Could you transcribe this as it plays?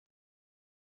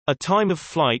A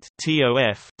time-of-flight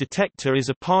 (TOF) detector is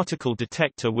a particle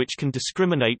detector which can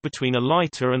discriminate between a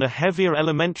lighter and a heavier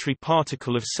elementary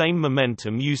particle of same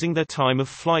momentum using their time of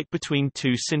flight between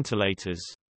two scintillators.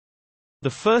 The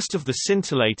first of the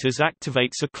scintillators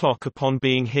activates a clock upon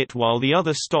being hit while the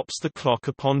other stops the clock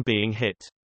upon being hit.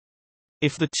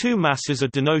 If the two masses are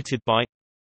denoted by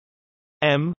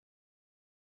m1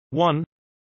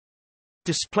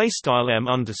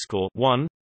 (m_1)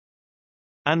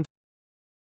 and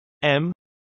m2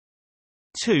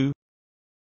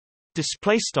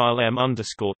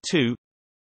 (m_2)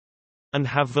 and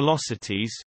have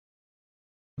velocities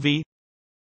v1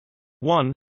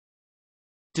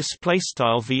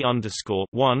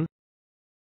 (v_1)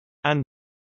 and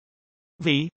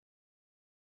v2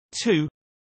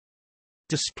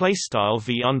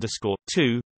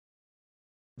 (v_2),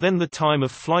 then the time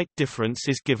of flight difference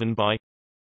is given by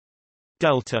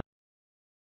delta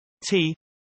t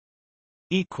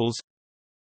equals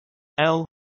L1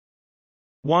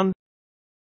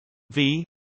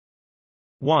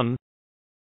 v1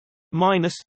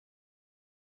 minus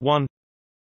 1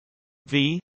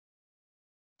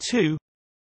 v2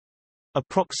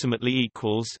 approximately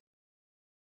equals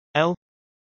L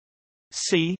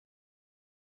C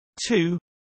 2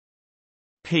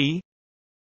 P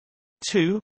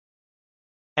 2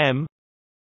 M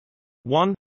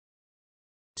 1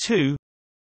 2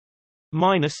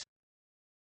 minus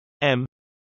M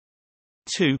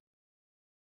 2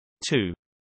 2.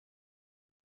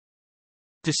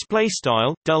 Display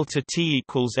style delta t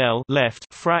equals L left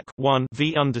frac 1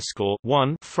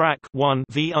 v_1 frac 1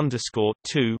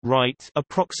 v_2 right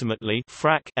approximately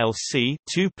frac LC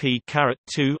 2 p caret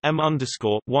 2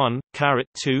 m_1 caret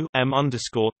 2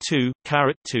 m_2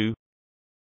 caret 2,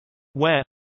 where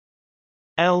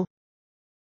L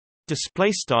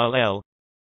display style L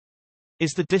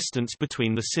is the distance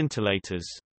between the scintillators.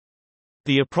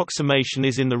 The approximation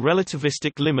is in the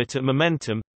relativistic limit at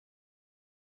momentum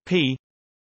p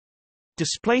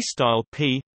display style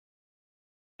p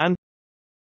and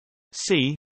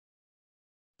c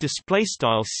display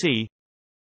style c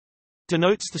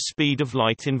denotes the speed of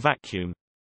light in vacuum.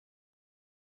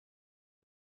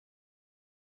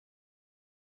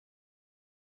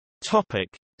 Topic: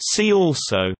 See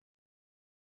also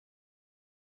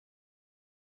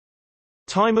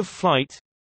time of flight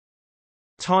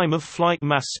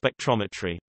mass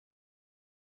spectrometry.